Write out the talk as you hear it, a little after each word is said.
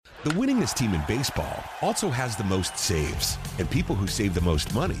The winningest team in baseball also has the most saves, and people who save the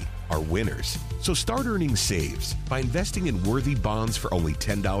most money are winners. So start earning saves by investing in worthy bonds for only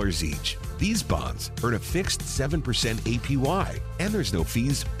 $10 each. These bonds earn a fixed 7% APY, and there's no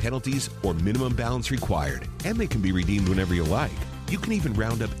fees, penalties, or minimum balance required, and they can be redeemed whenever you like. You can even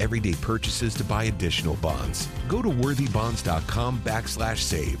round up everyday purchases to buy additional bonds. Go to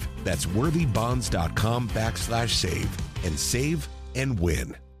worthybonds.com/save. That's worthybonds.com/save and save and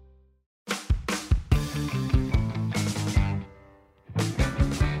win.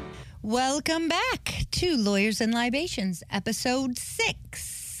 Welcome back to Lawyers and Libations, episode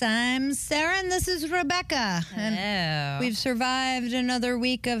 6. I'm Sarah, and this is Rebecca. Hello. And we've survived another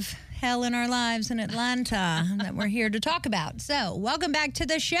week of hell in our lives in Atlanta that we're here to talk about. So, welcome back to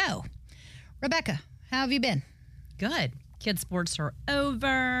the show. Rebecca, how have you been? Good. Kids' sports are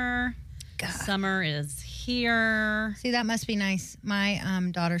over. God. Summer is here. See, that must be nice. My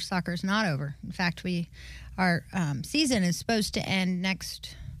daughter's soccer is not over. In fact, our season is supposed to end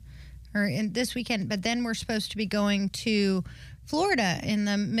this weekend, but then we're supposed to be going to Florida in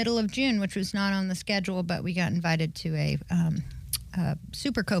the middle of June, which was not on the schedule, but we got invited to a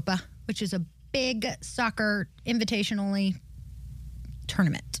Super Copa, which is a big soccer invitation-only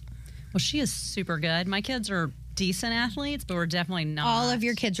tournament. Well, she is super good. My kids are decent athletes, but we're definitely not. All of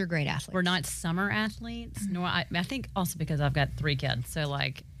your kids are great athletes. We're not summer athletes. Nor I think also because I've got 3 kids. So,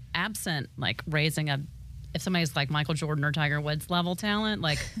 like, absent, like, raising if somebody's like Michael Jordan or Tiger Woods level talent,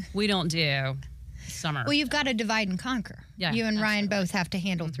 like, we don't do summer. Well, you've got to divide and conquer. Yeah, you and Ryan absolutely. both have to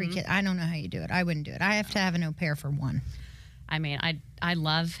handle 3 kids. I don't know how you do it. I wouldn't do it. I have to have an au pair for 1. I mean, I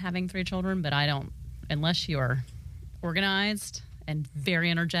love having 3 children, but I don't, unless you're organized and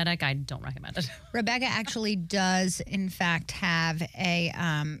very energetic, I don't recommend it. Rebecca actually does, in fact, have a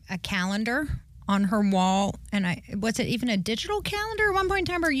calendar on her wall. And was it even a digital calendar at one point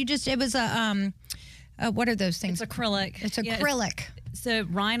in time? Or it was what are those things? It's acrylic. It's acrylic. So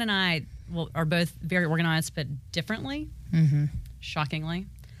Ryan and I are both very organized, but differently, shockingly.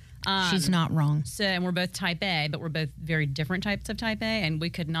 She's not wrong. So, and we're both type A, but we're both very different types of type A, and we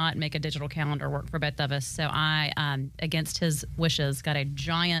could not make a digital calendar work for both of us. So I, against his wishes, got a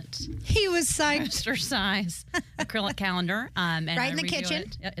giant He was psyched. exercise acrylic calendar. And Right in I the redo kitchen?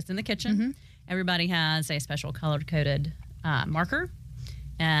 it. Yeah, it's in the kitchen. Everybody has a special color-coded marker.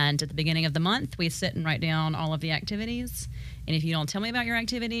 And at the beginning of the month, we sit and write down all of the activities. And if you don't tell me about your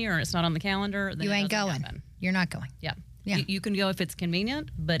activity or it's not on the calendar, then You it ain't doesn't going. happen. You're not going. Yeah. Yeah. You can go if it's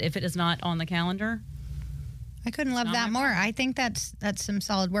convenient, but if it is not on the calendar, I couldn't love not that my more. I think that's some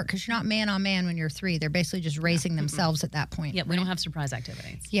solid work because you're not man on man when you're 3. They're basically just raising themselves at that point. yeah, we don't have surprise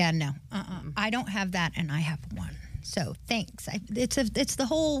activities. Yeah, no. I don't have that, and I have 1. So thanks. It's the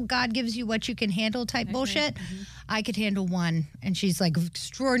whole God gives you what you can handle type bullshit. I could handle 1, and she's like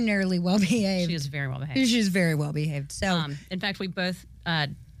extraordinarily well behaved. She is very well behaved. She's very well behaved. So In fact, we both, for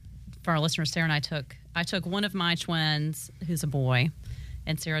our listeners, Sarah and I took one of my twins, who's a boy,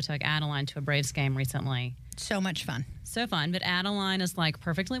 and Sarah took Adeline to a Braves game recently. so much fun. So fun. But Adeline is like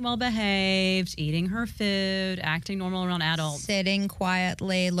perfectly well behaved, eating her food, acting normal around adults. Sitting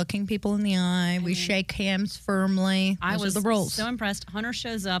quietly, looking people in the eye. We shake hands firmly. I Those was are the rules. so impressed. Hunter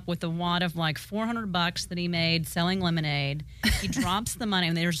shows up with a wad of like $400 that he made selling lemonade. He drops the money,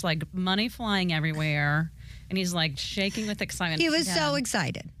 and there's like money flying everywhere. And he's like shaking with excitement. He was Yeah. so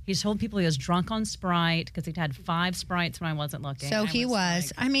excited. He's told people he was drunk on Sprite because he'd had 5 Sprites when I wasn't looking. So I he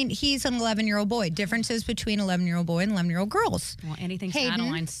was. like, I mean, he's an 11-year-old boy. Differences between 11-year-old boy and 11-year-old girls. well, anything Hayden.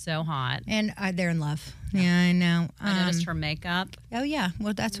 Adeline's so hot. And they're in love. Yeah, I know. I noticed her makeup. Oh, yeah.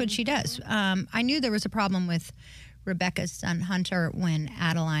 Well, that's what she does. I knew there was a problem with Rebecca's son, Hunter, when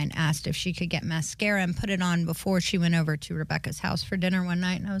Adeline asked if she could get mascara and put it on before she went over to Rebecca's house for dinner one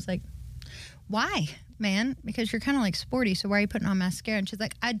night. And I was like, why, man? Because you're kind of like sporty, so why are you putting on mascara? And she's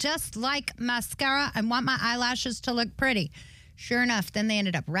like, I just like mascara. I want my eyelashes to look pretty. Sure enough, then they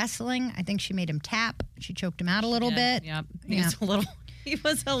ended up wrestling. I think she made him tap. She choked him out a little bit. Yep. Yeah. He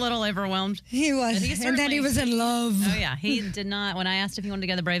was a little overwhelmed. He was. But he And then he was in love. Oh, yeah. He did not. When I asked if he wanted to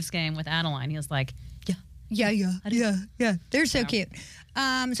go to the Braves game with Adeline, he was like, Yeah. They're so cute.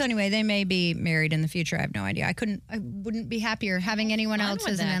 So anyway, they may be married in the future. I have no idea. I wouldn't be happier having anyone fun else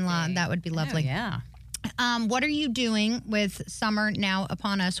would as an that in-law. be? That would be lovely. Oh, yeah. What are you doing with summer now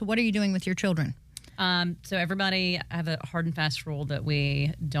upon us? What are you doing with your children? So everybody, I have a hard and fast rule that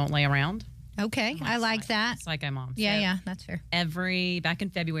we don't lay around. Okay, I like that. Psycho mom. Yeah, So that's fair. back in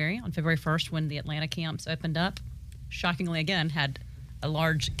February, on February 1st, when the Atlanta camps opened up, shockingly again, had a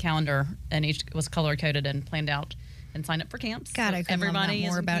large calendar and each was color coded and planned out and signed up for camps. God, I couldn't love that everybody more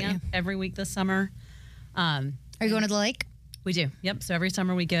is in about camp you. every week this summer. Are you going to the lake? We do. Yep. So every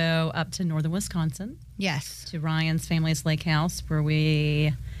summer we go up to northern Wisconsin Yes. to Ryan's family's lake house where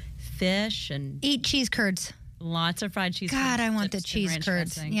we fish and Eat cheese curds. lots of fried cheese. God, curds I want the dipped in cheese ranch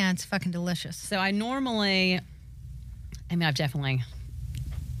curds. dressing. Yeah, it's fucking delicious. So I've definitely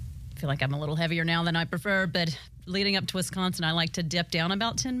feel like I'm a little heavier now than I prefer, but leading up to Wisconsin, I like to dip down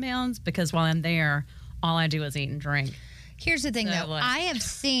about 10 pounds because while I'm there, all I do is eat and drink. Here's the thing, So, though. I have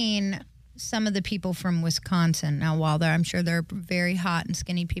seen some of the people from Wisconsin. Now, while I'm sure they're very hot and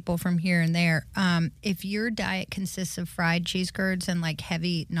skinny people from here and there, if your diet consists of fried cheese curds and like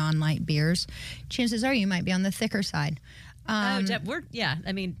heavy non-light beers, chances are you might be on the thicker side. I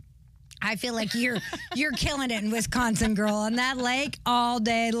I feel like you're killing it in Wisconsin, girl, on that lake all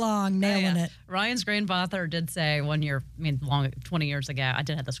day long, nailing it. Ryan's grandfather did say one year, 20 years ago, I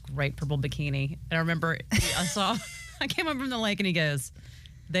did have this great purple bikini. And I remember I came up from the lake and he goes,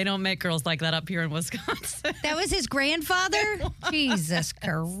 they don't make girls like that up here in Wisconsin. That was his grandfather? Jesus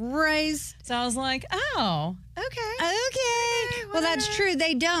Christ. So I was like, oh, Okay. Well, that's true.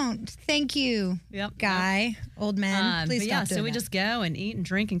 They don't. Thank you, guy, old man. Please stop doing so we that. just go and eat and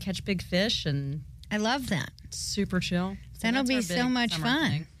drink and catch big fish and I love that. super chill. So That'll that's be our so big much summer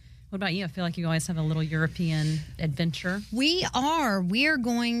fun. thing. What about you? I feel like you always have a little European adventure. We are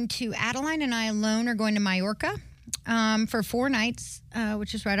going to, Adeline and I alone are going to Mallorca for 4 nights,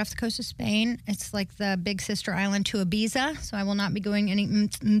 which is right off the coast of Spain. It's like the big sister island to Ibiza. So I will not be going any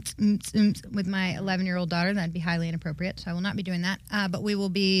with my 11-year-old daughter. That'd be highly inappropriate. So I will not be doing that. But we will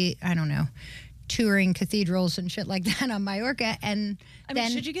be, I don't know, touring cathedrals and shit like that on Mallorca. And then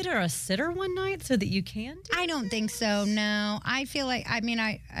should you get her a sitter one night so that you can do I don't think so. No, I feel like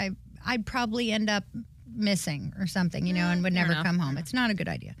I'd probably end up missing or something, and would never come home. It's not a good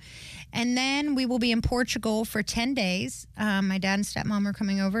idea. And then we will be in Portugal for 10 days. My dad and stepmom are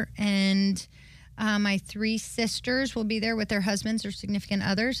coming over, and my 3 sisters will be there with their husbands or significant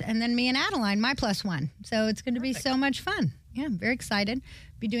others, and then me and Adeline, my +1. So it's going to be so much fun. Yeah, I'm very excited.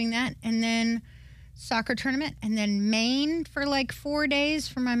 Be doing that, and then soccer tournament, and then Maine for like 4 days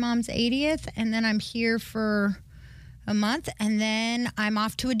for my mom's 80th, and then I'm here for a month, and then I'm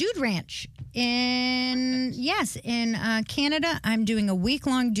off to a dude ranch in Canada. I'm doing a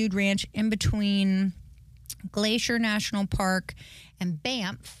week-long dude ranch in between Glacier National Park and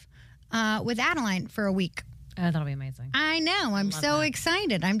Banff with Adeline for a week. Oh, that'll be amazing. I know. I'm so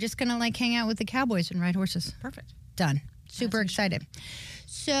excited. I'm just gonna hang out with the cowboys and ride horses. Perfect. Done. Super excited.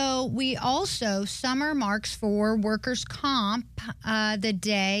 So we also, summer marks for workers' comp, the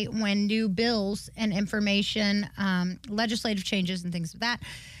day when new bills and information, legislative changes and things like that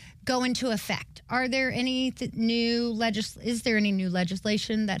go into effect. Are there any is there any new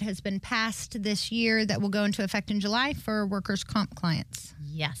legislation that has been passed this year that will go into effect in July for workers' comp clients?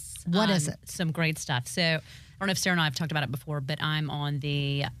 Yes. What is it? Some great stuff. So I don't know if Sarah and I have talked about it before, but I'm on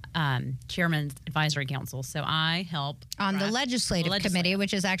the Chairman's Advisory Council. So I help on the legislative committee,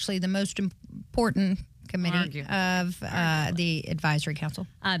 which is actually the most important committee of the Advisory Council.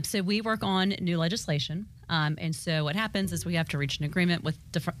 So we work on new legislation. And so what happens is we have to reach an agreement with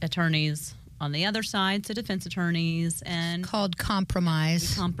attorneys on the other side, so defense attorneys and it's called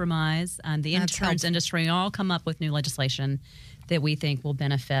compromise. The insurance industry all come up with new legislation that we think will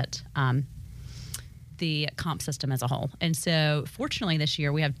benefit the comp system as a whole. And so fortunately this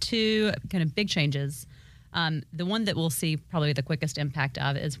year we have 2 kind of big changes. The one that we'll see probably the quickest impact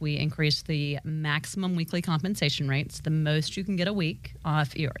of is we increase the maximum weekly compensation rates, the most you can get a week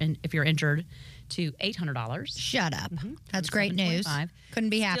if you're injured, to $800. Shut up. That's great news.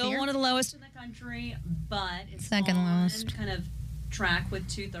 Couldn't be happier. Still one of the lowest in the country, but it's second lowest. Kind of track with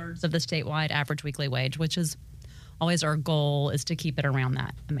 2/3 of the statewide average weekly wage, which is always our goal, is to keep it around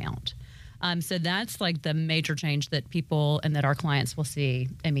that amount. So that's like the major change that people and that our clients will see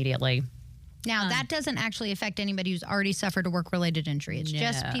immediately. Now, that doesn't actually affect anybody who's already suffered a work-related injury. It's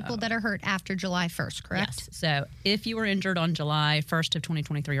just people that are hurt after July 1st, correct? Yes. So if you were injured on July 1st of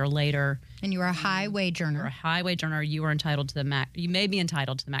 2023 or later, and you are a high wage earner, you are entitled to you may be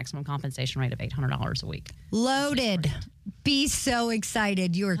entitled to the maximum compensation rate of $800 a week. Loaded. Be so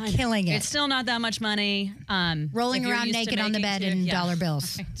excited. You are killing it. It's still not that much money. Rolling around naked on the bed in dollar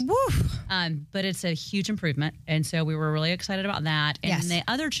bills. Right. Woo. But it's a huge improvement. And so we were really excited about that. And the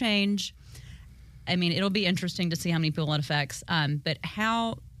other change, it'll be interesting to see how many people it affects, but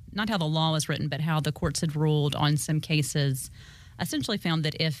not how the law was written, but how the courts had ruled on some cases, essentially found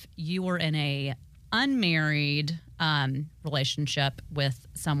that if you were in a unmarried relationship with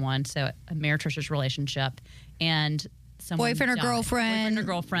someone, so a meretricious relationship, and someone boyfriend or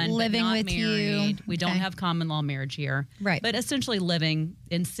girlfriend living but not with married. We don't have common law marriage here. Right. But essentially living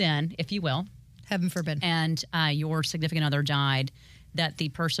in sin, if you will. Heaven forbid. and your significant other died, that the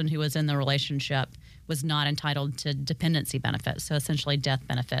person who was in the relationship was not entitled to dependency benefits, so essentially death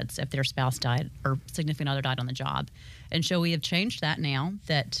benefits if their spouse died or significant other died on the job. And so we have changed that now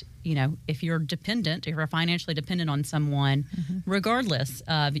that, if you're dependent, if you're financially dependent on someone, regardless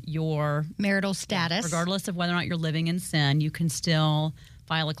of your Marital status. regardless of whether or not you're living in sin, you can still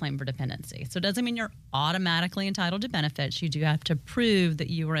file a claim for dependency. So it doesn't mean you're automatically entitled to benefits. You do have to prove that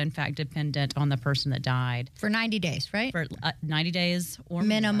you were in fact dependent on the person that died For 90 days, right? for 90 days or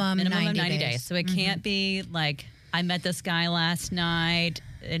Minimum more. 90 90 days. days. So it can't be like, I met this guy last night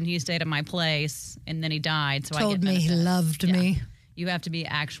and he stayed at my place and then he died. So I Told get me he benefits. loved Yeah. me. You have to be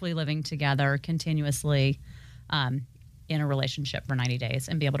actually living together continuously in a relationship for 90 days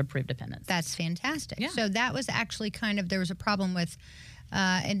and be able to prove dependence. That's fantastic. Yeah. So that was actually there was a problem with,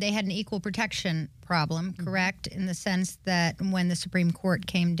 and they had an equal protection problem, correct? In the sense that when the Supreme Court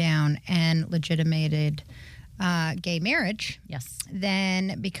came down and legitimated gay marriage, Yes.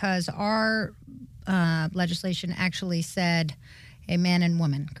 then because our legislation actually said a man and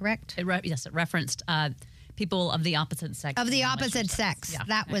woman, correct? It referenced people of the opposite sex. Of the in opposite relationships. sex. Yeah.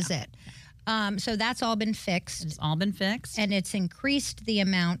 That was Yeah. it. So that's all been fixed. It's all been fixed. And it's increased the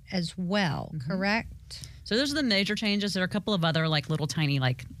amount as well, correct? So those are the major changes. There are a couple of other little tiny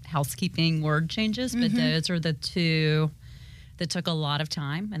housekeeping word changes, but those are the two that took a lot of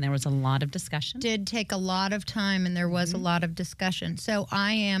time and there was a lot of discussion. Did take a lot of time and there was a lot of discussion. So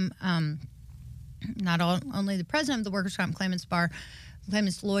I am not only the president of the Workers' Comp Claimants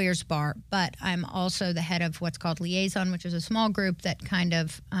Lawyers Bar, but I'm also the head of what's called Liaison, which is a small group that kind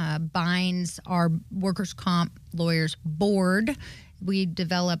of binds our Workers' Comp Lawyers Board. We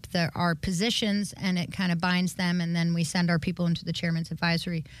develop our positions and it kind of binds them, and then we send our people into the Chairman's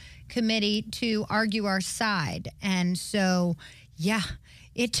Advisory Committee to argue our side. And so, yeah,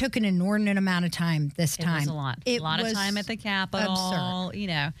 it took an inordinate amount of time this time. It was a lot. It a lot of was time at the Capitol,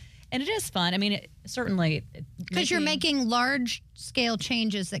 absurd. And it is fun. I mean, certainly. Because you're making large-scale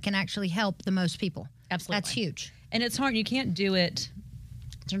changes that can actually help the most people. Absolutely. That's huge. And it's hard. You can't do it.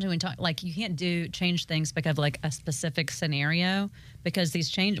 Certainly, you can't change things because of a specific scenario, because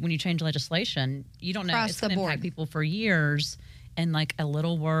when you change legislation, you don't know Across it's the going to board. impact people for years, and a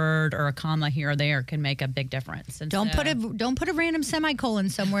little word or a comma here or there can make a big difference. And Don't so, put a random semicolon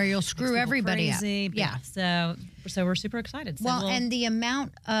somewhere. You'll screw people everybody crazy, up. Yeah. So we're super excited. So Well, and the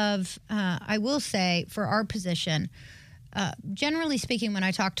amount of, I will say, for our position, generally speaking, when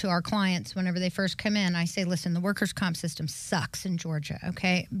I talk to our clients, whenever they first come in, I say, listen, the workers' comp system sucks in Georgia,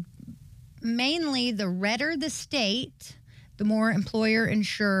 okay? Mainly, the redder the state, the more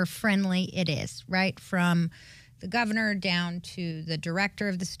employer-insurer friendly it is, right? From the governor down to the director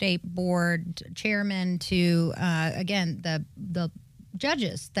of the state board, chairman, to, again, the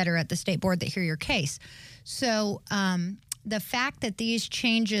judges that are at the state board that hear your case. So the fact that these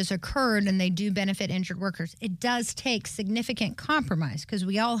changes occurred and they do benefit injured workers, it does take significant compromise, because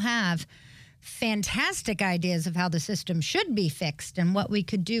we all have fantastic ideas of how the system should be fixed and what we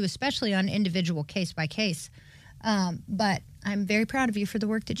could do, especially on individual case by case. But I'm very proud of you for the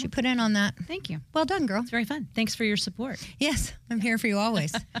work that you put in on that. thank you. Well done, girl. It's very fun. Thanks for your support. Yes, I'm here for you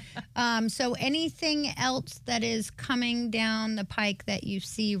always. So anything else that is coming down the pike that you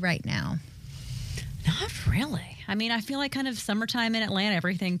see right now? Not really. I mean, I feel like kind of summertime in Atlanta,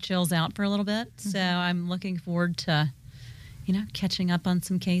 everything chills out for a little bit. So I'm looking forward to, catching up on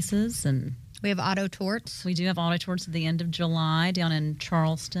some cases. And We have auto torts. we do have auto torts at the end of July down in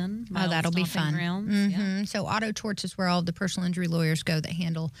Charleston. Oh, that'll be fun. Grounds. Yeah. So auto torts is where all the personal injury lawyers go that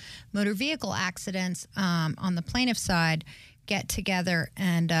handle motor vehicle accidents. On the plaintiff side, get together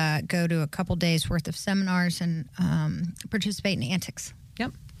and go to a couple days worth of seminars and participate in antics.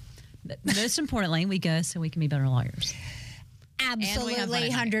 Yep. But most importantly, we go so we can be better lawyers. Absolutely,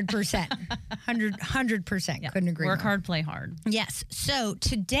 100%. 100%. Yeah. Couldn't agree Work more. hard, play hard. Yes. So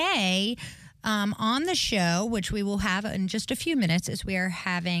today on the show, which we will have in just a few minutes, is we are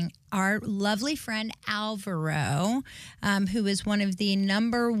having our lovely friend Alvaro, who is one of the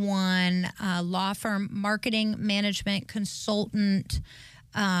 #1 law firm marketing management consultant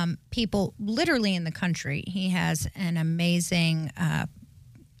people literally in the country. He has an amazing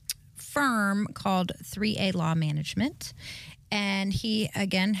firm called 3A Law Management. And he,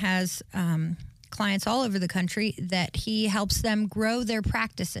 again, has clients all over the country that he helps them grow their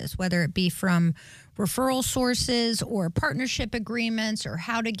practices, whether it be from referral sources or partnership agreements or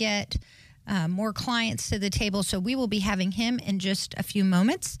how to get more clients to the table. So we will be having him in just a few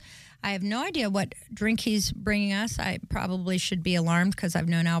moments. I have no idea what drink he's bringing us. I probably should be alarmed because I've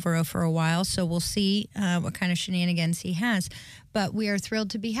known Alvaro for a while. So we'll see what kind of shenanigans he has. But we are thrilled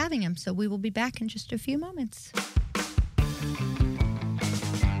to be having him. So we will be back in just a few moments.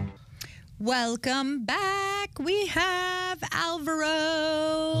 Welcome back. We have Alvaro.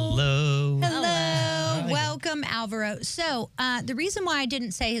 Hello. Hello. Welcome, Alvaro. So the reason why I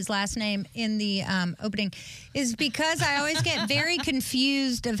didn't say his last name in the opening is because I always get very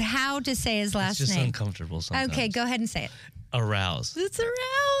confused of how to say his last It's just name. uncomfortable sometimes. Okay, go ahead and say it. Arouse. It's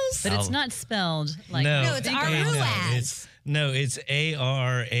aroused. But it's not spelled like No, it's Arouse. Arouse. It's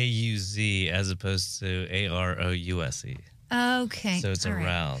ARAUZ as opposed to AROUSE. Okay. So it's all right.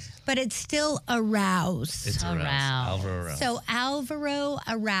 aroused. But it's still aroused. It's aroused. Aroused. Alvaro Arouse. So Alvaro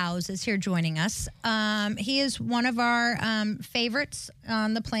Arouse is here joining us. He is one of our favorites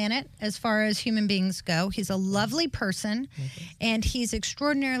on the planet as far as human beings go. He's a lovely person, and he's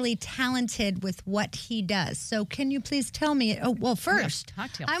extraordinarily talented with what he does. So can you please tell me? Oh, well, first,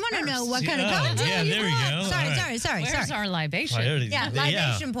 cocktails I want to know what first. kind of Yeah, cocktail yeah, you there we want. go. Sorry, All sorry. Where's our libation? Priorities. Yeah,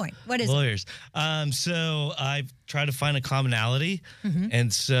 libation point. What is it? Lawyers. So I've tried to find a commonality.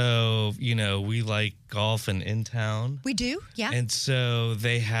 And so, we like golf and in town. We do, yeah. And so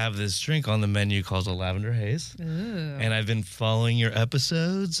they have this drink on the menu called a Lavender Haze. Ooh. And I've been following your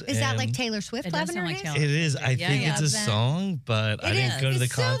episodes. Is that like and Taylor Swift, It does Lavender sound like Haze? Taylor It is. I Yeah, think yeah. it's a That- song, but I It didn't is. go to the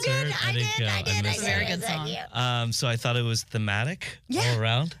It's so concert. good. I didn't did, go. I did, missed It's a very it. good song. So I thought it was thematic all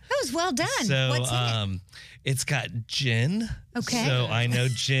around. That was well done. So What's in it? it's got gin. Okay. So I know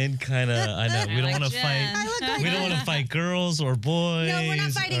gin kind of. I know we don't like want to gin. fight. I look like We don't want to fight girls or boys. No, we're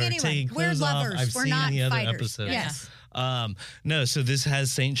not fighting or anyone. taking We're clothes off. lovers. I've We're seen not the other fighters. episodes. Yes. No, so this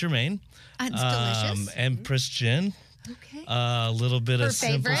has Saint Germain. It's delicious. Empress gin. Okay. A little bit Her of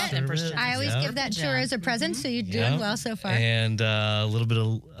simple favorite? Empress syrup. gin. I always Yeah. give that to her as a present, so you're doing Yeah. well so far. And a little bit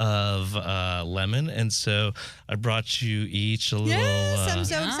of lemon. And so I brought you each a little. Yes, I'm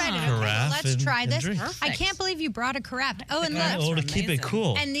so excited. Okay, well, carafe let's try and this. drink. I Perfect. can't believe you brought a carafe. Oh, and I look. want to keep it amazing.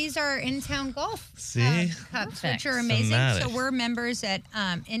 cool. And these are in-town golf See? cups, Perfect. which are amazing. Thematic. So we're members at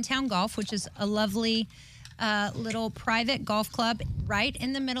In-Town Golf, which is a lovely little private golf club right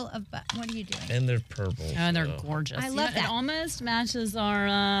in the middle of. What are you doing? And they're purple. Oh, and they're so- gorgeous. I You love know, that. It almost matches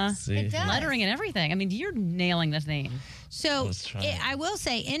our See? It does. lettering and everything. I mean, you're nailing the theme. So Let's try it. I will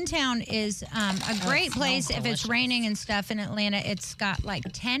say, In-Town is a great place if it's delicious. raining and stuff in Atlanta. It's got like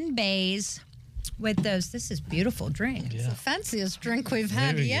 10 bays with those. This is beautiful drink. It's Yeah. the fanciest drink we've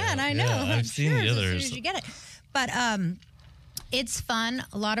had There we yet. go. I know. Yeah, I've I'm seen sure the as soon others. as you get it. But it's fun.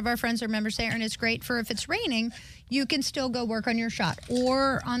 A lot of our friends are members there, and it's great for if it's raining, you can still go work on your shot.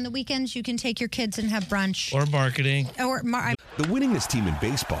 Or on the weekends, you can take your kids and have brunch. Or marketing. The winningest team in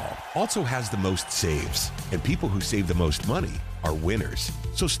baseball also has the most saves, and people who save the most money are winners.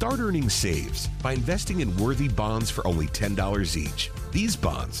 So start earning saves by investing in worthy bonds for only $10 each. These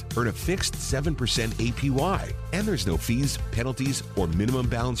bonds earn a fixed 7% APY, and there's no fees, penalties, or minimum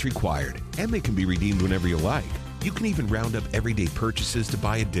balance required, and they can be redeemed whenever you like. You can even round up everyday purchases to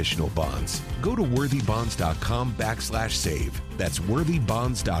buy additional bonds. Go to worthybonds.com/save. That's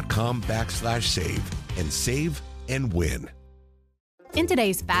worthybonds.com/save and save and win. In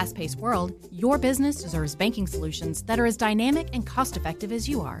today's fast-paced world, your business deserves banking solutions that are as dynamic and cost-effective as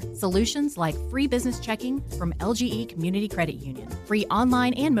you are. Solutions like free business checking from LGE Community Credit Union, free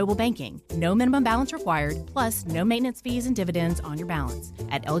online and mobile banking, no minimum balance required, plus no maintenance fees and dividends on your balance.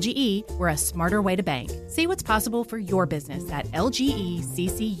 At LGE, we're a smarter way to bank. See what's possible for your business at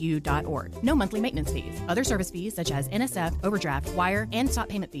lgeccu.org. No monthly maintenance fees. Other service fees such as NSF, overdraft, wire, and stop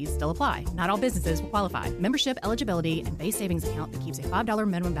payment fees still apply. Not all businesses will qualify. Membership eligibility and base savings account that keeps a $5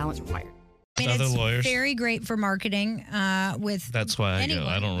 minimum balance required. I mean, Other it's lawyers. very great for marketing with That's why I anyone. go.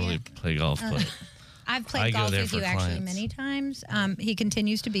 I don't really play golf, but I've I played go golf there with for you actually clients. many times. He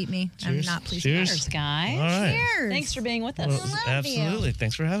continues to beat me. I'm Cheers. not pleased. Cheers. Cheers, guys. all right. Cheers. Thanks for being with us. Well, love absolutely. you.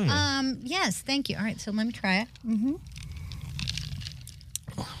 Thanks for having me. Yes, thank you. All right, so let me try it.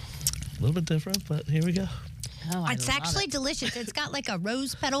 A little bit different, but here we go. Oh, I It's love actually it. delicious. It's got like a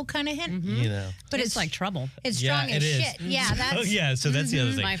rose petal kind of hint, You know. but It's like trouble. it's Yeah, strong as it is. shit. Yeah, that's Oh yeah, so that's the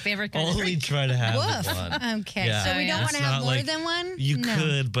other thing. My favorite kind of Only drink. try to have woof. one. Okay, Yeah. so we don't yeah. want to It's have not more like- than one. You No.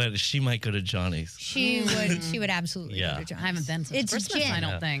 could, but she might go to Johnny's. She would. She would absolutely. Yeah. go to John's. I haven't been since It's Christmas, gin. I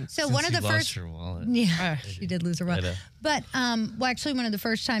don't think. So Since one of you the lost first. your wallet. Yeah, she did lose her I wallet. know. But well, actually, one of the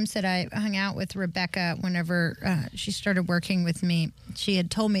first times that I hung out with Rebecca, whenever she started working with me, she had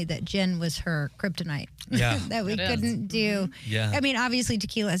told me that gin was her kryptonite. Yeah. that we It is. couldn't do. Yeah. I mean, obviously,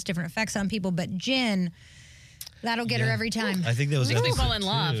 tequila has different effects on people, but gin, that'll get her Yeah. every time. I think that was Makes me episode fall in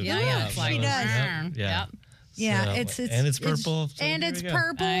love. 2. Yeah, yeah. It's She like, does. Yeah. Yep. Yeah, So, and it's purple. so and there it's we go.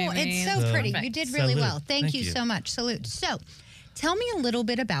 purple. I It's mean, so so pretty. perfect. You did really Salute. well. Thank you you. so much. Salute. So, tell me a little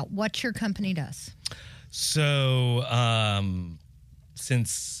bit about what your company does. So,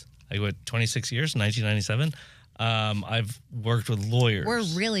 since 26 years, 1997, I've worked with lawyers. We're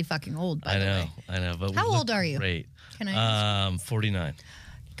really fucking old, by the way. I know. But How we look old are you? Great. Can I? 49.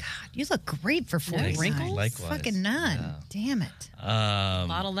 God, you look great for 49. wrinkles? Likewise. Fucking none. Damn it.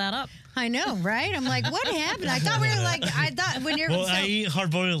 Bottle that up. I know, right? I'm like, what happened? I thought we were like, I thought when you're. Well, so, I eat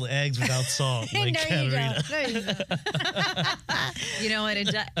hard-boiled eggs without salt. Like no, you Katarina. don't. No, you don't. You know what?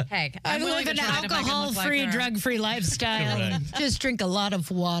 Hey, I I'm willing live to an try it if I can look alcohol-free, like her. drug-free lifestyle. Correct. Just drink a lot of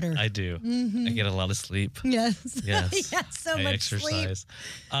water. I do. I get a lot of sleep. Yes. Yes. yes, so I much sleep. exercise.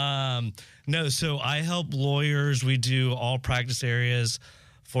 No, so I help lawyers. We do all practice areas,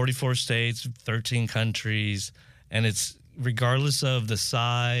 44 states, 13 countries, and it's regardless of the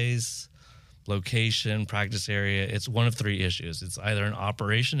size, location, practice area, it's one of three issues. It's either an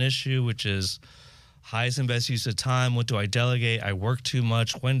operation issue, which is highest and best use of time. What do I delegate? I work too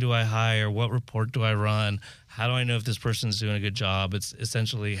much. When do I hire? What report do I run? How do I know if this person's doing a good job? It's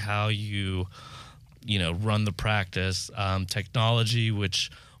essentially how you run the practice. Technology, which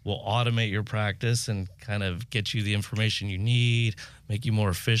will automate your practice and kind of get you the information you need, make you more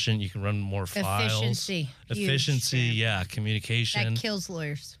efficient. You can run more files. Efficiency. Huge. Efficiency, yeah. Communication. That kills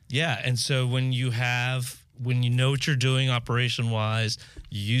lawyers. Yeah, and so when you know what you're doing operation-wise,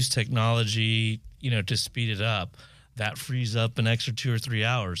 you use technology, to speed it up, that frees up an extra 2 or 3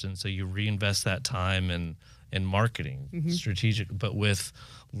 hours, and so you reinvest that time in marketing, strategic, but with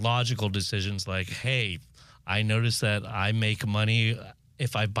logical decisions like, hey, I noticed that I make money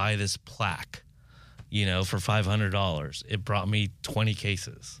if I buy this plaque, for $500. It brought me 20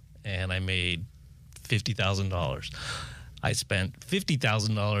 cases, and I made $50,000. I spent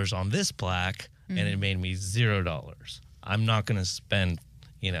 $50,000 on this plaque, and it made me $0. I'm not going to spend,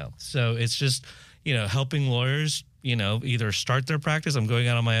 So it's just, helping lawyers, either start their practice. I'm going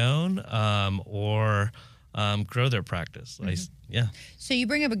out on my own, or grow their practice. Yeah. So you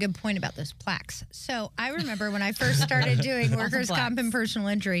bring up a good point about those plaques. So I remember when I first started doing workers' comp and personal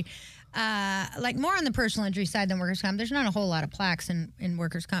injury, like more on the personal injury side than workers' comp. There's not a whole lot of plaques in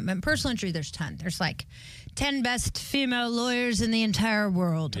workers' comp, but in personal injury, there's a ton. There's like 10 best female lawyers in the entire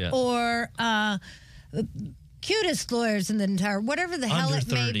world, Yeah. or cutest lawyers in the entire, whatever the hell Under it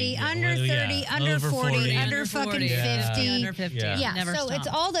may 30, be, yeah. under Well, 30, yeah. under Over 40, 40. under fucking 50. Yeah. Under 50. Yeah. Yeah, Never so stop. it's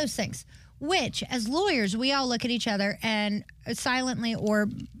all those things, which as lawyers, we all look at each other and silently, or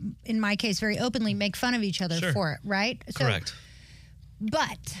in my case, very openly, make fun of each other Sure. for it, right? So, Correct.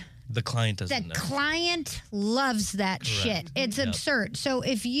 but The client the doesn't know. client loves that shit. It's absurd. So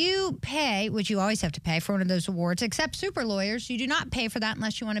if you pay, which you always have to pay for one of those awards, except Super Lawyers, you do not pay for that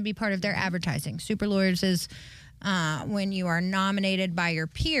unless you want to be part of their advertising. Super Lawyers is when you are nominated by your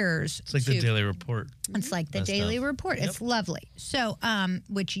peers. It's like the Daily Report. It's like the That Daily stuff. Report. Yep. It's lovely. So,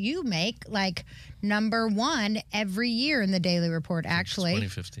 which you make like #1 every year in the Daily Report, actually.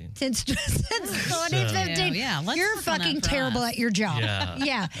 2015. Since 2015. Yeah, let's You're work on that fucking for terrible us. at your job.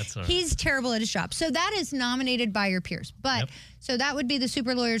 Yeah, that's all right. He's terrible at his job. So that is nominated by your peers. But Yep. so that would be the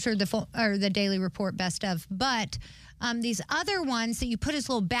Super Lawyers or the Daily Report best of. But these other ones that you put as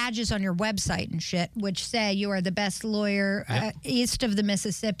little badges on your website and shit, which say you are the best lawyer east of the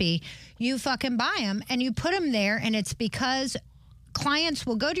Mississippi, you fucking buy them and you put them there, and it's because clients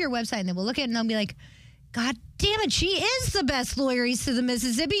will go to your website and they will look at it and they'll be like, God damn it, she is the best lawyer east of the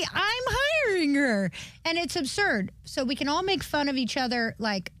Mississippi. I'm hiring her. And it's absurd. So we can all make fun of each other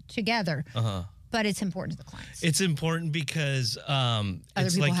like together. But it's important to the clients. It's important because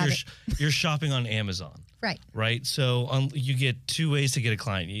it's people like have you're shopping on Amazon. Right. Right. So you get two ways to get a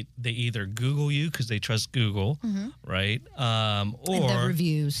client. They either Google you because they trust Google, right? Or And the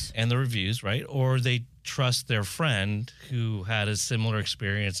reviews. and the reviews, right? Or they trust their friend who had a similar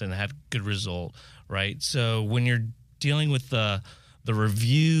experience and had good result, right? So when you're dealing with the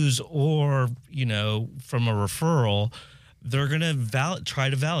reviews, or from a referral, they're gonna try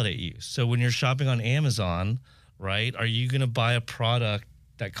to validate you. So when you're shopping on Amazon, right? Are you gonna buy a product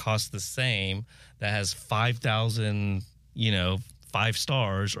that costs the same, that has 5,000, 5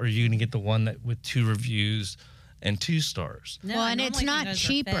 stars, or are you going to get the one that with 2 reviews and 2 stars? No, Well, I and it's normally not think those are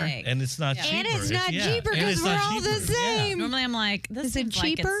cheaper. fake. And it's not cheaper. And it's not cheaper And because it's we're not all the cheaper. Yeah. same. Normally, I'm like, this Is it seems like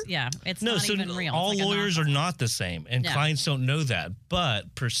cheaper? it's No, not so even real. all It's like a lawyers are knockoff. not the same, and Yeah. clients don't know that.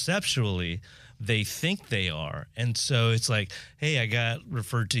 But perceptually, they think they are. And so it's like, hey, I got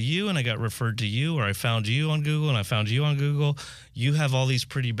referred to you, and I got referred to you, or I found you on Google, and I found you on Google. You have all these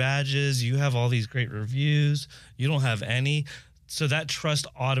pretty badges. You have all these great reviews. You don't have any. so that trust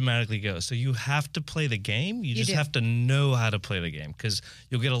automatically goes. So you have to play the game. You just do. have to know how to play the game, because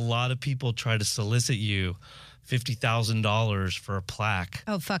you'll get a lot of people try to solicit you $50,000 for a plaque.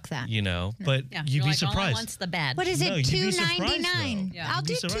 Oh, fuck that. You know, but Yeah, you'd you're be like, all I surprised. want's the badge. What is No, it? you'd be surprised, $299. though. Yeah. I'll You'd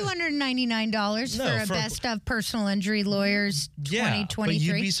be do surprised. $299 No, for a for- best of personal injury lawyers Yeah, but 2023.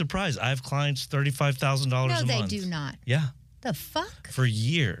 you'd be surprised. I have clients $35,000 no, a they month. do not. Yeah, The fuck? for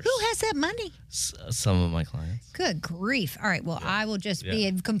years. Who has that money? Some of my clients. Good grief. All right. Well, I will just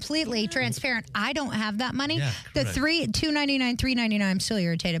be completely transparent. I don't have that money. Yeah, the correct. $299, $399, I'm still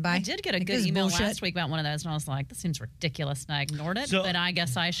irritated by. I did get a Like, good this is email bullshit. last week about one of those, and I was like, "This seems ridiculous," and I ignored it. So- but I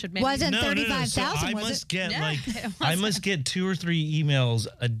guess I should maybe. Wasn't No. So 35,000, I was must it? get Yeah, like it I wasn't. must get 2 or 3 emails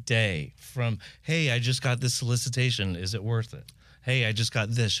a day from, hey, I just got this solicitation. Is it worth it? Hey, I just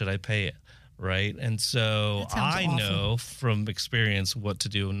got this. Should I pay it? Right. And so That sounds I awful. know from experience what to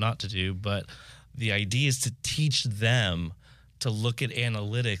do and not to do. But the idea is to teach them to look at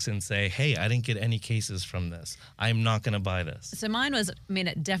analytics and say, hey, I didn't get any cases from this. I'm not going to buy this. So mine was,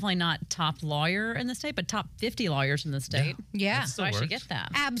 definitely not top lawyer in the state, but top 50 lawyers in the state. Yeah. So I should works. get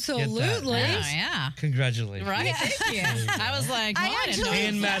that. Absolutely. Yeah. Congratulations. Right. Thank you. I was like, I well, I didn't know actually- it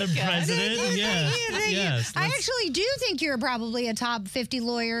And was that Madam good. President, yes, yes. I let's- actually do think you're probably a top 50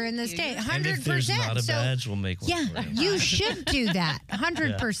 lawyer in the state. 100%. And if there's not a So- badge, we'll make one. Yeah, for you. you should do that.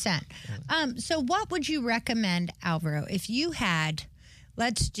 100%. So what would you recommend, Alvaro, if you had,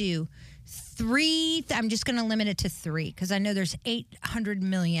 let's do 3, I'm just going to limit it to 3 because I know there's 800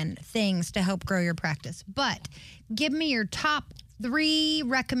 million things to help grow your practice. But give me your top 3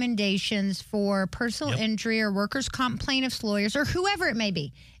 recommendations for personal injury or workers' comp plaintiffs, lawyers, or whoever it may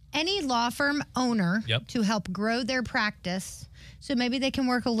be. Any law firm owner to help grow their practice so maybe they can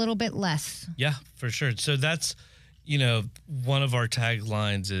work a little bit less. Yeah, for sure. So that's, one of our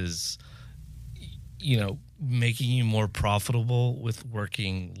taglines is, making you more profitable with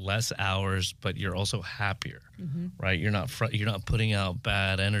working less hours, but you're also happier, right? You're not putting out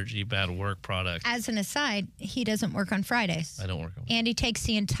bad energy, bad work product. As an aside, he doesn't work on Fridays. I don't work on. And he takes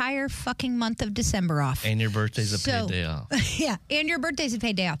the entire fucking month of December off. And your birthday's a So- paid day off. Yeah, and your birthday's a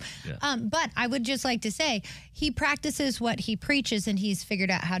paid day off. Yeah. But I would just like to say he practices what he preaches and he's figured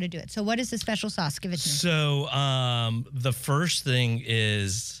out how to do it. So what is the special sauce? Give it to me. So the first thing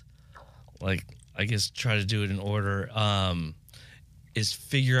is, I guess try to do it in order, is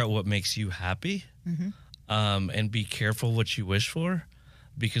figure out what makes you happy, and be careful what you wish for,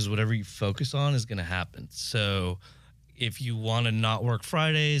 because whatever you focus on is going to happen. So if you want to not work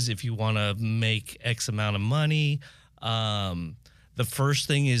Fridays, if you want to make X amount of money, the first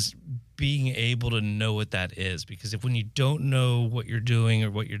thing is being able to know what that is, because when you don't know what you're doing or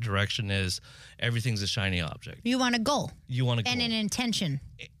what your direction is, everything's a shiny object. You want a goal You want to and an intention.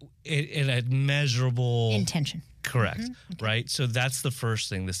 in a measurable Intention. correct, right? So that's the first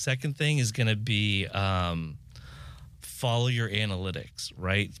thing. The second thing is going to be follow your analytics,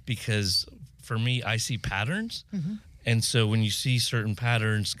 right? Because for me, I see patterns. And so when you see certain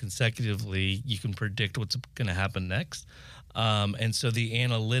patterns consecutively, you can predict what's going to happen next. And so the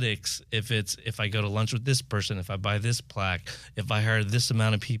analytics, if I go to lunch with this person, if I buy this plaque, if I hire this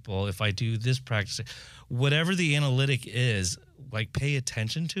amount of people, if I do this practice, whatever the analytic is, pay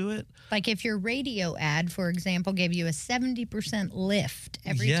attention to it. Like if your radio ad, for example, gave you a 70% lift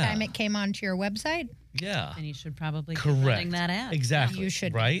every Yeah. time it came onto your website. Yeah. And you should probably keep Correct. running that ad. Exactly. You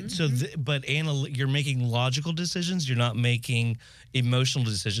should. Right? So, but you're making logical decisions. You're not making emotional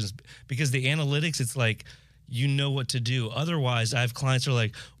decisions, because the analytics, it's like, you know what to do. Otherwise, I have clients who are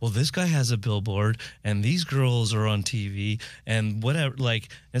like, well, this guy has a billboard and these girls are on TV and whatever.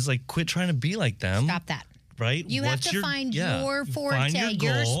 It's like, quit trying to be like them. Stop that. Right? You What's have to find your forte, find your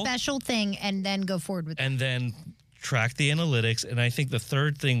goal, special thing, and then go forward with it. and then track the analytics. And I think the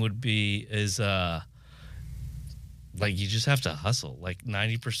third thing would be is you just have to hustle.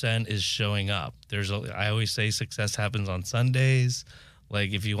 90% is showing up. I always say success happens on Sundays.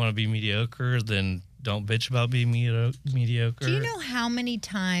 If you want to be mediocre, then don't bitch about being mediocre. Do you know how many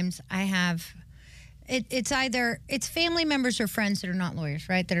times I have? It's family members or friends that are not lawyers,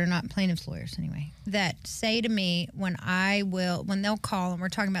 right? That are not plaintiffs' lawyers anyway. That say to me when they'll call and we're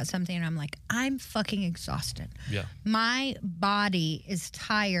talking about something, and I'm like, I'm fucking exhausted. Yeah. My body is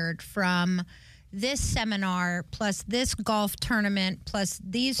tired from this seminar plus this golf tournament plus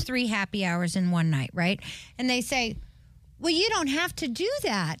these 3 happy hours in one night, right? And they say, well, you don't have to do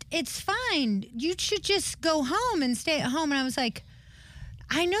that. It's fine. You should just go home and stay at home. And I was like,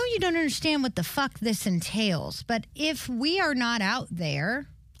 I know you don't understand what the fuck this entails, but if we are not out there,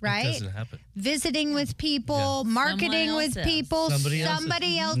 right? It doesn't happen. Visiting with people, marketing Someone with else is. people. Somebody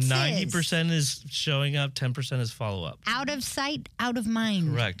else is. 90% is showing up, 10% is follow up. Out of sight, out of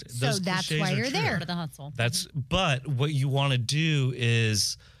mind. Correct. So Those that's cliches why are you're true. there. Part of the hustle. But what you want to do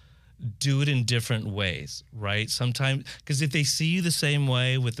is do it in different ways, right? Sometimes, because if they see you the same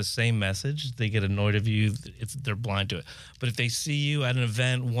way with the same message, they get annoyed of you. They're blind to it. But if they see you at an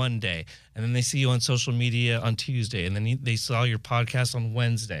event one day, and then they see you on social media on Tuesday, and then they saw your podcast on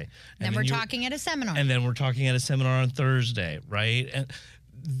Wednesday, Then we're talking at a seminar. and then we're talking at a seminar on Thursday, right? And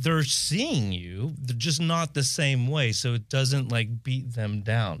they're seeing you, they're just not the same way, so it doesn't like beat them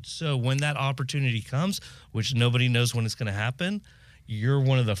down. So when that opportunity comes, which nobody knows when it's going to happen, you're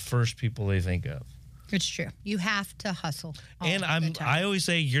one of the first people they think of. It's true. You have to hustle. all And the time. I always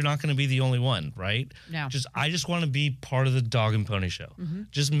say you're not going to be the only one, right? No. I just want to be part of the Dog and Pony Show.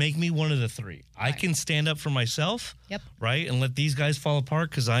 Just make me one of the three. I can stand up for myself, Yep. right, and let these guys fall apart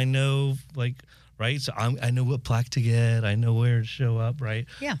because I know, like, right. So I know what plaque to get. I know where to show up, right?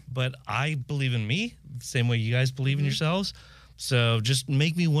 Yeah. But I believe in me the same way you guys believe in yourselves. So just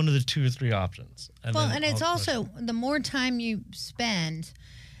make me one of the 2 or 3 options. Well, then and it's I'll also the more time you spend.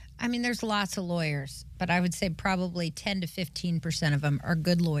 I mean, there's lots of lawyers, but I would say probably 10 to 15% of them are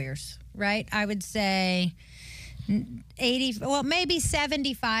good lawyers, right? I would say 80, well, maybe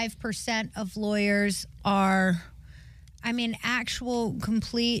 75% of lawyers are, I mean, actual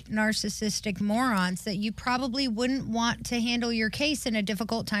complete narcissistic morons that you probably wouldn't want to handle your case in a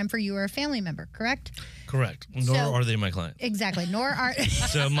difficult time for you or a family member, correct? Correct. Nor So- are they my client. Exactly. Nor are.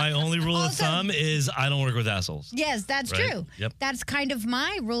 So my only rule of Also- thumb is I don't work with assholes. Yes, that's Right. true. Yep. That's kind of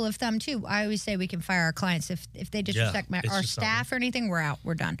my rule of thumb too. I always say we can fire our clients if they disrespect it's our just staff or anything. We're out.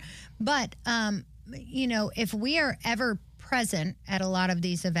 We're done. But you know, if we are ever present at a lot of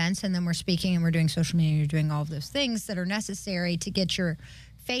these events, and then we're speaking and we're doing social media, you're doing all of those things that are necessary to get your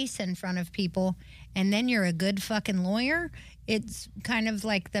face in front of people, and then you're a good fucking lawyer. It's kind of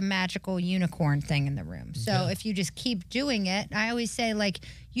like the magical unicorn thing in the room. So if you just keep doing it, I always say, like,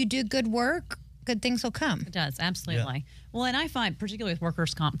 you do good work, good things will come. It does, absolutely. Well, and I find, particularly with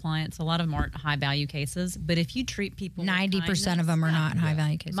workers' comp clients, a lot of them aren't high value cases, but if you treat people with 90% of them are kindness- not high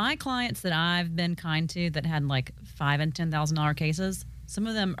value cases. My clients that I've been kind to that had like $5,000 and $10,000 cases, some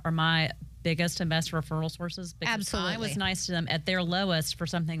of them are my biggest and best referral sources because I Absolutely. was nice to them at their lowest for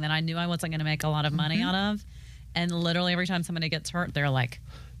something that I knew I wasn't going to make a lot of money out of. And literally every time somebody gets hurt, they're like,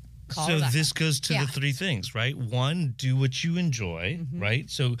 call So Rebecca. this goes to Yeah. the 3 things, right? 1, do what you enjoy, right?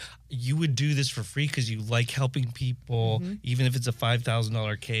 So you would do this for free because you like helping people, even if it's a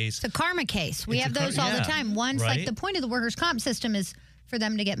 $5,000 case. It's a karma case. We It's have a those all the yeah, time. One's like right? the point of the workers' comp system is for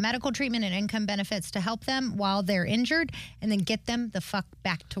them to get medical treatment and income benefits to help them while they're injured and then get them the fuck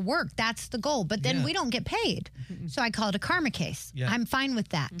back to work. That's the goal. But then Yeah. we don't get paid. So I call it a karma case. Yeah. I'm fine with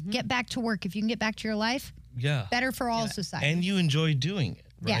that. Get back to work. If you can get back to your life, Yeah. better for all society. And you enjoy doing it,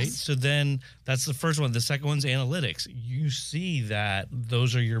 right? Yes. So then that's the first one. The second one's analytics. You see that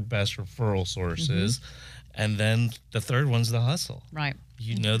those are your best referral sources. And then the third one's the hustle. Right.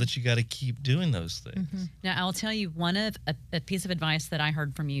 You know that you got to keep doing those things. Now, I'll tell you a piece of advice that I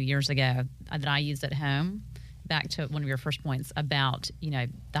heard from you years ago that I used at home, back to one of your first points about, you know,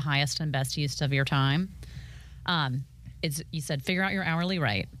 the highest and best use of your time. You said figure out your hourly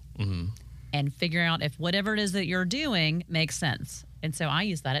rate and figure out if whatever it is that you're doing makes sense. And so I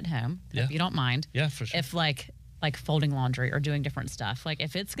use that at home, Yeah. if you don't mind. Yeah, for sure. If like folding laundry or doing different stuff, like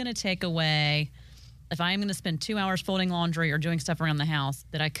if it's going to take away, if I am going to spend 2 hours folding laundry or doing stuff around the house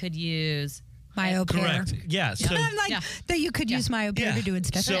that I could use my au pair. Correct. Yeah. So I'm like, Yeah. that you could use my au pair to do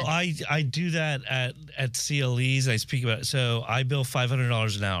instead. So I do that at CLEs. I speak about it. So I bill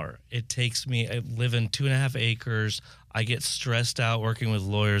 $500 an hour. It takes me. I live in 2.5 acres. I get stressed out working with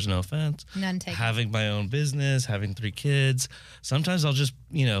lawyers. No offense. None taken. Having my own business, having 3 kids. Sometimes I'll just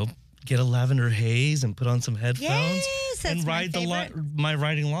get a lavender haze and put on some headphones Yes, that's and my ride favorite. my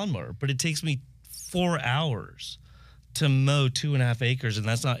riding lawnmower. But it takes me 4 hours to mow 2.5 acres, and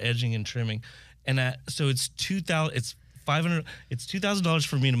that's not edging and trimming. And so it's $2,000. It's $500. It's $2,000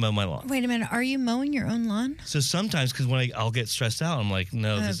 for me to mow my lawn. Wait a minute. Are you mowing your own lawn? So sometimes, because when I'll get stressed out, I'm like,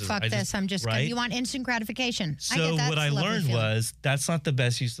 no, this is Fuck this. I'm just right. you want instant gratification. I So get that. what I It's a lovely learned feeling. was that's not the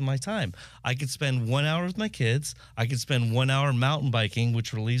best use of my time. I could spend 1 hour with my kids. I could spend 1 hour mountain biking,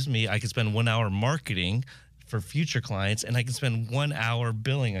 which relieves me. I could spend 1 hour marketing for future clients, and I can spend 1 hour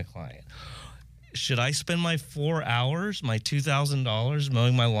billing a client. should I spend my 4 hours, my $2,000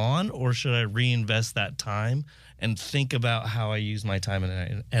 mowing my lawn, or should I reinvest that time and think about how I use my time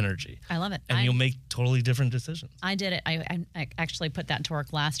and energy? I love it. And you'll make totally different decisions. I did it. I actually put that to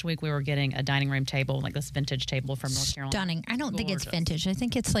work last week. We were getting a dining room table, like this vintage table from North Carolina. Stunning. I don't think it's Gorgeous. vintage. I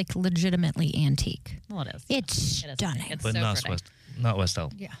think it's like legitimately antique. Well, it is. It's It is. stunning. It's But so not pretty. West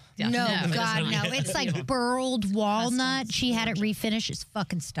Elm. Yeah. Yeah. No, No, God, it's no. not. It's like burled walnut. sounds She had it refinished. It's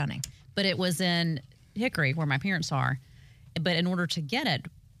fucking stunning. But it was in Hickory, where my parents are. But in order to get it,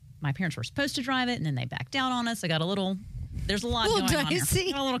 my parents were supposed to drive it, and then they backed out on us. I got there's a lot Little going on dicey.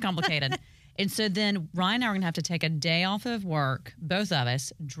 here. Got a little complicated. And so then Ryan and I are going to have to take a day off of work, both of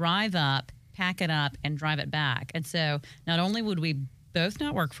us, drive up, pack it up, and drive it back. And so not only would we both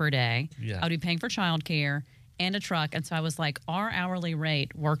not work for a day, Yeah. I would be paying for childcare and a truck. And so I was like, our hourly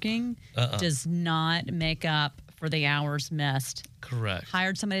rate working does not make up for the hours missed. Correct.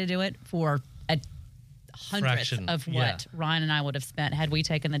 Hired somebody to do it for a hundredth Fraction, of what yeah. Ryan and I would have spent had we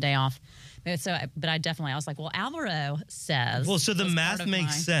taken the day off. So, but I was like, well, Alvaro says. Well, so the was math part of makes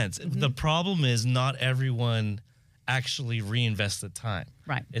my- sense. The problem is not everyone actually reinvests the time.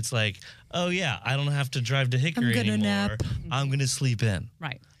 Right. It's like, oh yeah, I don't have to drive to Hickory gonna anymore. nap. I'm going to sleep in.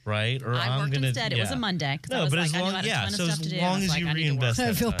 Right. Right? Or I I'm worked gonna, instead. It was a Monday. 'cause I No, was but like, as I knew I long, had a yeah, ton of so stuff as to do. I long was as like, you I need to work. reinvest I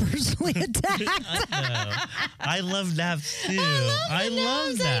that feel time. personally attacked. No, I love naps too. I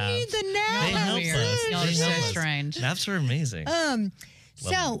love naps. I naps. need the They naps. help weird. us. Y'all are They so help us. strange. Naps are amazing.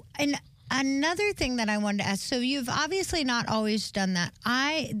 So, and another thing that I wanted to ask. So, you've obviously not always done that.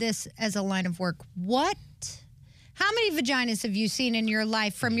 This as a line of work. How many vaginas have you seen in your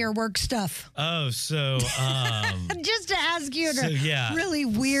life from your work stuff? Oh, so Just to ask you in So, a yeah. really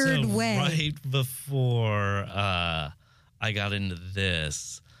weird so way. Right before I got into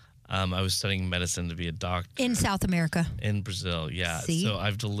this, I was studying medicine to be a doctor In South America. in Brazil. Yeah. See? So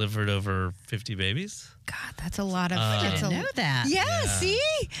I've delivered over 50 babies. God, that's a lot of. I that's didn't a, know that. Yeah, see?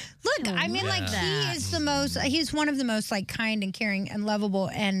 Look, I mean, like, Yeah. he is the most, he's one of the most, like, kind and caring and lovable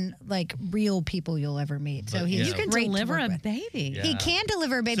and, like, real people you'll ever meet. So But, he's yeah. You can great to deliver work a with. baby. Yeah. He can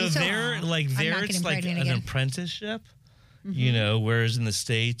deliver a baby. So So, there, I'm like, not there getting it's like pregnant an again. apprenticeship, you know, whereas in the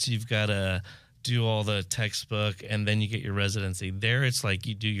States, you've got to do all the textbook and then you get your residency. There, it's like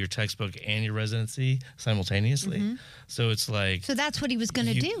you do your textbook and your residency simultaneously. So it's like, So that's what he was going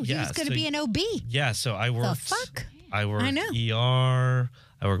to You- do. He yeah, was going to so be an OB. yeah, so I worked. fuck? I worked I know. ER.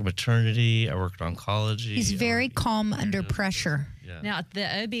 I worked maternity. I worked oncology. He's very I- calm under pressure. Yeah. Now,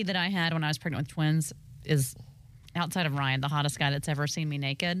 the OB that I had when I was pregnant with twins is, outside of Ryan, the hottest guy that's ever seen me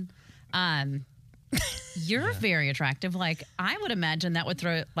naked. You're very attractive. Like, I would imagine that would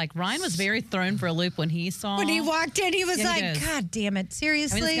throw, like, Ryan was very thrown for a loop when he saw. When he walked in, he was Yeah, he like, goes- God damn it.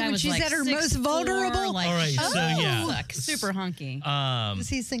 Seriously? this guy when was she's like at her most 6'4", vulnerable? Like, All right, so yeah. like, super hunky. Is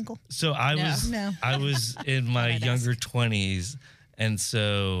he single? So I No. was No. I was in my I'd younger 20s, and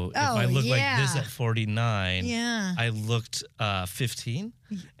so if I Oh, look like this yeah. at 49, Yeah. I looked 15,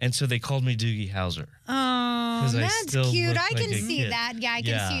 and so they called me Doogie Howser. Oh, 'Cause I that's still cute. look I like can a see kid. that. Yeah, I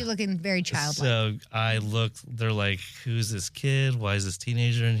can Yeah. see you looking very childlike. So I looked. They're like, "Who's this kid? Why is this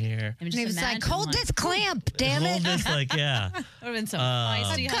teenager in here?" I mean, and he just was like, imagine, hold this clamp, damn Hold it. this, like, yeah. Would have been some I'm feisty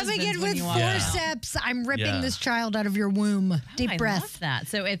coming husbands in when with you walk out. forceps. I'm ripping Yeah. this child out of your womb. Deep I breath. love that.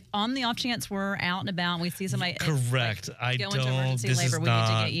 So if on the off chance we're out and about and we see somebody, it's Correct. like, I go don't. into emergency This labor, is we not.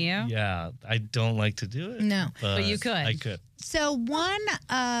 get to get you. Yeah, I don't like to do it. No. But you could. I could. So one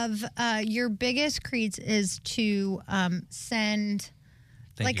of your biggest creeds is to send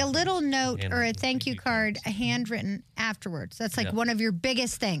Thank like you a for little note or a handwritten thank you card, cards. handwritten afterwards. That's like Yep. one of your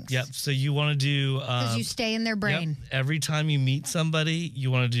biggest things. Yep. So you want to do Because you stay in their brain. Yep. Every time you meet somebody, you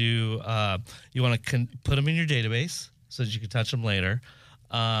want to do you want to put them in your database so that you can touch them later.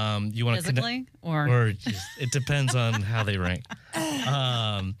 You want to Physically or or just, it depends on how they rank.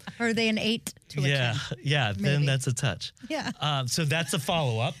 Are they an 8 to a 10? Yeah. Then Maybe. that's a touch. Yeah. So that's a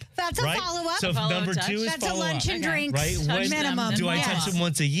follow up. That's a right? follow-up. So Follow number touch. 2 is That's a follow lunch up. and Okay. drinks Right? When- minimum. Do I Yeah. touch them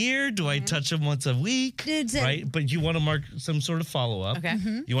once a year? Do I touch them once a week? It's a- Right? But you want to mark some sort of follow up. Okay.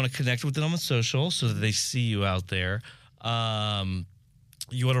 You want to connect with them on social so that they see you out there.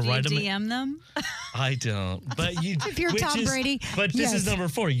 You want to do you write them. DM them? I don't. But you. If you're which Tom is- Brady, But this is yes. number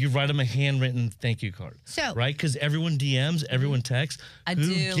 4. You write them a handwritten thank you card. So- right, because everyone DMs, everyone texts. I Who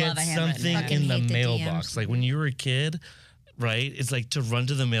do love gets a handwritten something card. in the Fucking hate the mailbox? DMs. Like when you were a kid, right? It's like to run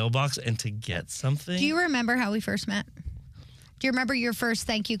to the mailbox and to get something. Do you remember how we first met? Do you remember your first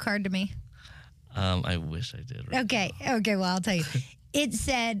thank you card to me? I wish I did. Right? Okay. Well, I'll tell you. It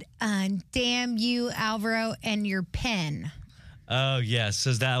said, damn you, Alvaro, and your pen. Oh, yes.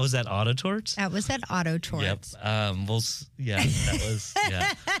 So that was at Auto Torts? That was at Auto Torts. Yep. That was,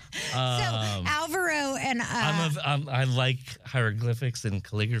 yeah. So Alvaro and I like hieroglyphics and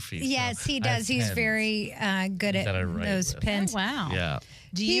calligraphy. yes, so he I have does. He's pens very good at that I write those with. pens. Oh, wow. Yeah.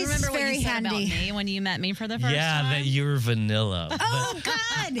 Do you He's remember what very you said handy. about me when you met me for the first Yeah, time? that you were vanilla. Oh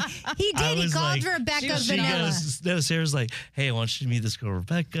God, he I did. He was called like- Rebecca She vanilla. goes, no, Sarah's like, hey, I want you to meet this girl,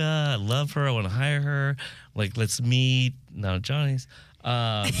 Rebecca. I love her. I want to hire her. Like, let's meet. No, Johnny's.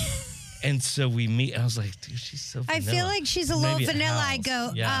 And so we meet, and I was like, dude, she's so vanilla. I feel like she's a little Maybe vanilla. I house.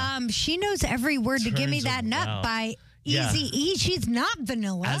 go, Yeah. she knows every word to give me Turns that nut around. by Yeah. Easy E. She's not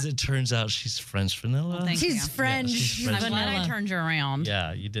vanilla. As it turns out, she's French vanilla. Well, thank she's you. French. Yeah, she's French I'm glad I vanilla. turned you around.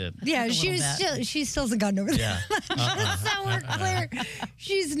 Yeah, you did. Yeah, Just a she was little bit. she still hasn't gotten over that. Yeah. So we're clear.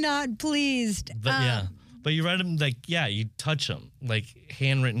 She's not pleased. But yeah. But you write them like, yeah, you touch them, like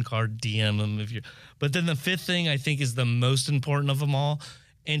handwritten card, DM them if you're. But then the fifth thing I think is the most important of them all.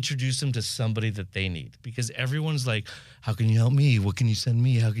 Introduce them to somebody that they need, because everyone's like, how can you help me? What can you send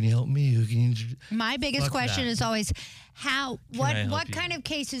me? How can you help me? Who can you introduce? My biggest Fuck question that. is always, I help what you? kind of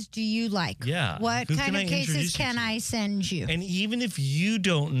cases do you like? Yeah. What Who kind can of I cases introduce you can to? I send you? And even if you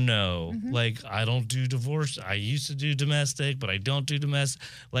don't know, Mm-hmm. like, I don't do divorce. I used to do domestic, but I don't do domestic.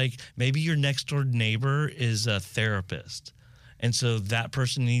 Like, maybe your next door neighbor is a therapist. And so that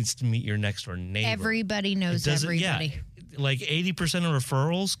person needs to meet your next door neighbor. Everybody knows It doesn't- everybody. Yeah, like 80% of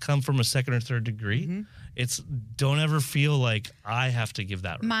referrals come from a second or third degree. Mm-hmm. It's don't ever feel like I have to give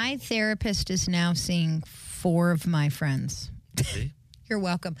that. My therapist is now seeing 4 of my friends. See? You're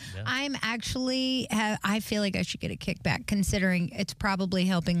welcome. Yeah. I'm actually, I feel like I should get a kickback, considering it's probably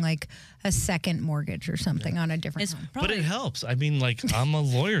helping like a second mortgage or something on a different It's home. But probably it helps. I mean, like, I'm a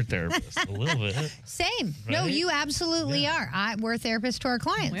lawyer therapist a little bit. Same. No, Right? you absolutely are. We're therapists to our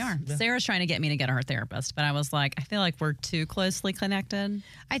clients. we are. Sarah's trying to get me to get her therapist, but I was like, I feel like we're too closely connected.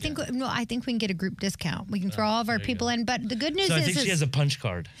 I think we can get a group discount. We can throw all of our there you people in. But the good news So I is, think she has a punch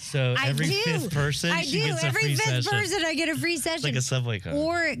card. So I every do. fifth person, I she do. gets a Every free fifth session. person, I get a free session. Like a Subway card.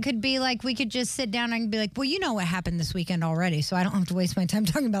 Or it could be like we could just sit down and be like, well, you know what happened this weekend already, so I don't have to waste my time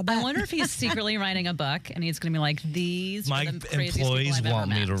talking about that. I wonder if he's secretly writing a book and he's going to be like, these My are the craziest employees people I've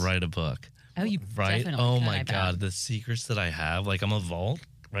want ever me to met. write a book. Oh, you Right? definitely Oh could, my I bet. God. The secrets that I have. Like, I'm a vault.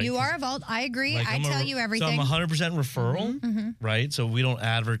 Right? You 'Cause, are a vault. I agree. like, I I'm a- tell you everything. So I'm 100% referral, right? So we don't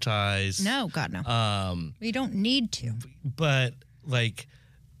advertise. No, God, no. We don't need to. But like,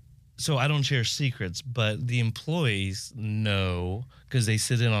 so I don't share secrets, but the employees know because they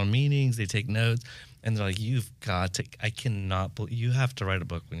sit in on meetings, they take notes, and they're like, "You've got to. I cannot. You have to write a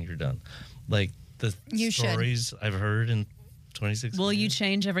book when you're done." Like the You should. stories I've heard in 26. Will you years.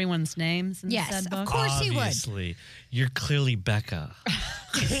 change everyone's names in Yes, said of book? course he would. Obviously, you're clearly Becca.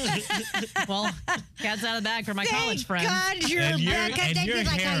 Well, cat's out of the bag for my college friends. God, you're And you're- Becca. and They'd you're be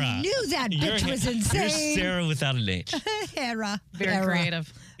like, I Hera. knew that You're bitch was You're insane. Sarah without an H. Hera. Very Hera.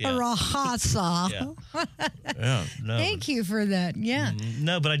 creative. Yeah. Rahasa. Yeah. Yeah, no. Thank you for that. Yeah.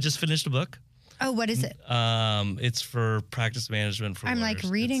 No, but I just finished a book. Oh, what is it? It's for practice management for I'm like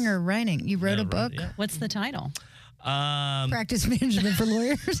lawyers. reading It's- or writing. You wrote yeah, a book? Yeah. What's the title? Practice management for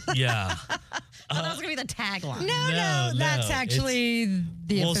lawyers. Yeah. Oh, that was going to be the tagline. No, that's no, actually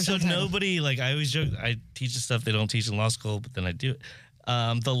the Well, so official title. nobody, like, I always joke, I teach the stuff they don't teach in law school, but then I do it.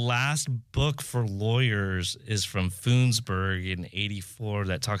 The last book for lawyers is from Foonsberg in '84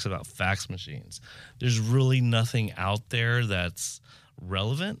 that talks about fax machines. There's really nothing out there that's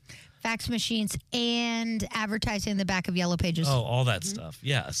relevant. Fax machines and advertising in the back of Yellow Pages. Oh, all that stuff.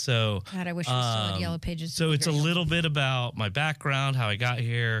 Yeah. So, God, I wish we still had Yellow Pages. so it's a little bit about my background, how I got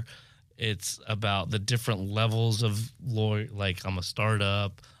here. It's about the different levels of lawyer. Like, I'm a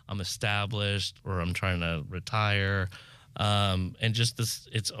startup, I'm established, or I'm trying to retire. And just this,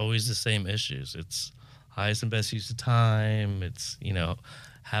 it's always the same issues. It's highest and best use of time. It's,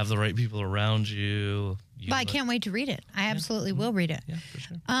 have the right people around you. But I can't wait to read it. I absolutely will read it. Yeah, for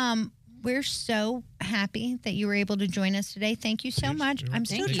sure. We're so happy that you were able to join us today. Thank you so much. I'm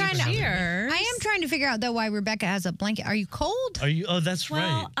still Thank you. trying to. Cheers. I am trying to figure out though why Rebecca has a blanket. Are you cold? Are you? Oh, that's Well,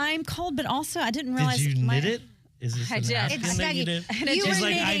 right. I'm cold, but also I didn't realize. Did you knit it? Is this I an did. napkin It's that you snuggy. did? You She's were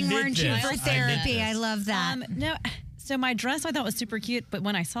like, I knitting, knit weren't you, this. for I knit therapy? this. I love that. No. So my dress I thought was super cute, but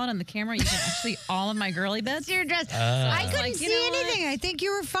when I saw it on the camera, you can actually see all of my girly bits. Your dress. I couldn't like, you see know what? anything. I think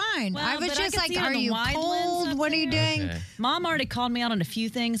you were fine. Well, I was but I just could like, see it on are the you wide lens cold? up What are you there. doing? Okay. Mom already called me out on a few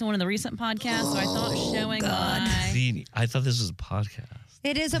things in one of the recent podcasts, so I thought showing my. See, I thought this was a podcast.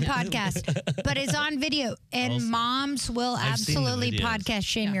 It is a podcast, but it's on video, and Also, moms will I've seen the absolutely videos. podcast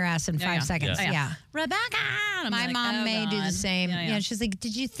shame your ass in 5 seconds. Yeah. Yeah. Rebecca. And I'm My like, mom oh, may do the God. same. Yeah. She's like,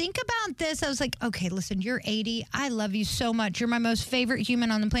 did you think about this? I was like, okay, listen, you're 80. I love you so much. You're my most favorite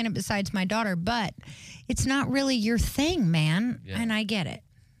human on the planet besides my daughter, but it's not really your thing, man. Yeah. And I get it.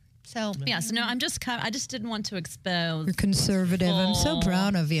 So Yeah, so no, I just didn't want to expose you're conservative. I'm so Full-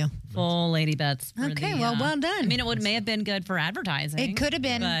 proud of you. full lady bets. For Okay, the, well done. I mean, it may have been good for advertising. It could have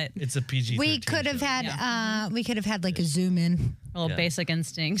been. but It's a PG. We could have had we could have had like a zoom in. a little Yeah. basic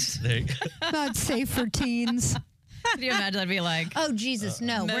instinct. There you go. Not safe for teens. Can you imagine? I'd be like, Oh Jesus,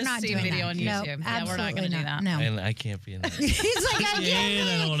 no, we're Most not seen doing video that. on No, YouTube. Yeah, we're absolutely not gonna do that. No. And I can't be in that. He's like, I And I can't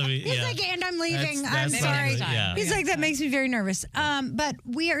don't be. want to be. He's Yeah. like, and I'm leaving. I'm That's sorry. not- Yeah. He's like, that makes me very nervous. But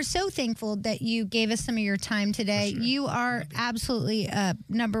we are so thankful that you gave us some of your time today. You are absolutely,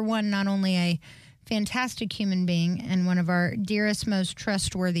 number one, not only a fantastic human being and one of our dearest, most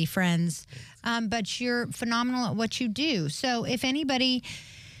trustworthy friends, but you're phenomenal at what you do. So if anybody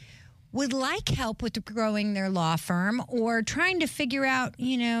would like help with growing their law firm or trying to figure out,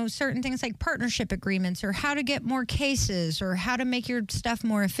 certain things like partnership agreements or how to get more cases or how to make your stuff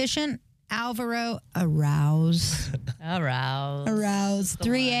more efficient, Alvaro Arouse. Arouse.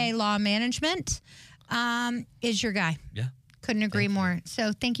 3A Law Management is your guy. Yeah. Couldn't agree more.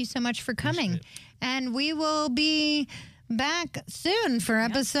 So thank you so much for coming. And we will be back soon for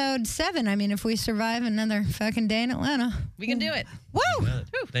episode 7. I mean, if we survive another fucking day in Atlanta. we can do it. Woo!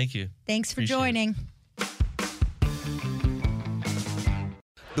 Thank you. Thanks for Appreciate it. joining.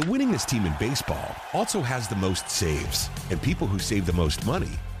 The winningest team in baseball also has the most saves, and people who save the most money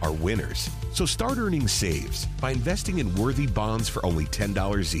are winners. So start earning saves by investing in worthy bonds for only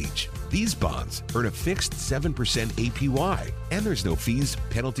 $10 each. These bonds earn a fixed 7% APY, and there's no fees,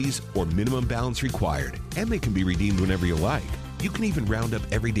 penalties, or minimum balance required, and they can be redeemed whenever you like. You can even round up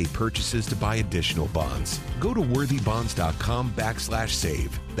everyday purchases to buy additional bonds. Go to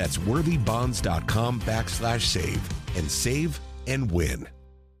worthybonds.com/save. That's worthybonds.com/save and save and win.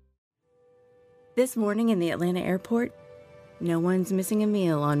 This morning in the Atlanta airport, no one's missing a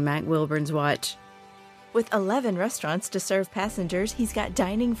meal on Mac Wilburn's watch. With 11 restaurants to serve passengers, he's got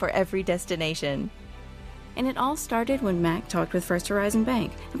dining for every destination. And it all started when Mac talked with First Horizon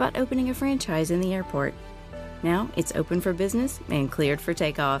Bank about opening a franchise in the airport. Now it's open for business and cleared for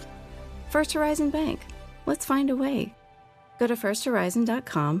takeoff. First Horizon Bank. Let's find a way. Go to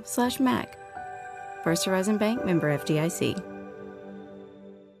firsthorizon.com/Mac. First Horizon Bank, member FDIC.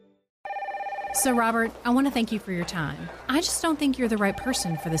 So, Robert, I want to thank you for your time. I just don't think you're the right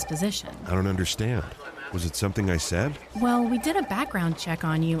person for this position. I don't understand. Was it something I said? Well, we did a background check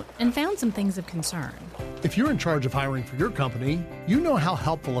on you and found some things of concern. If you're in charge of hiring for your company, you know how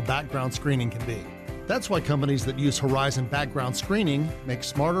helpful a background screening can be. That's why companies that use Horizon Background Screening make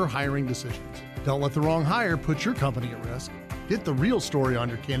smarter hiring decisions. Don't let the wrong hire put your company at risk. Get the real story on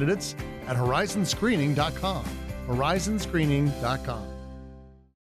your candidates at horizonscreening.com. Horizonscreening.com.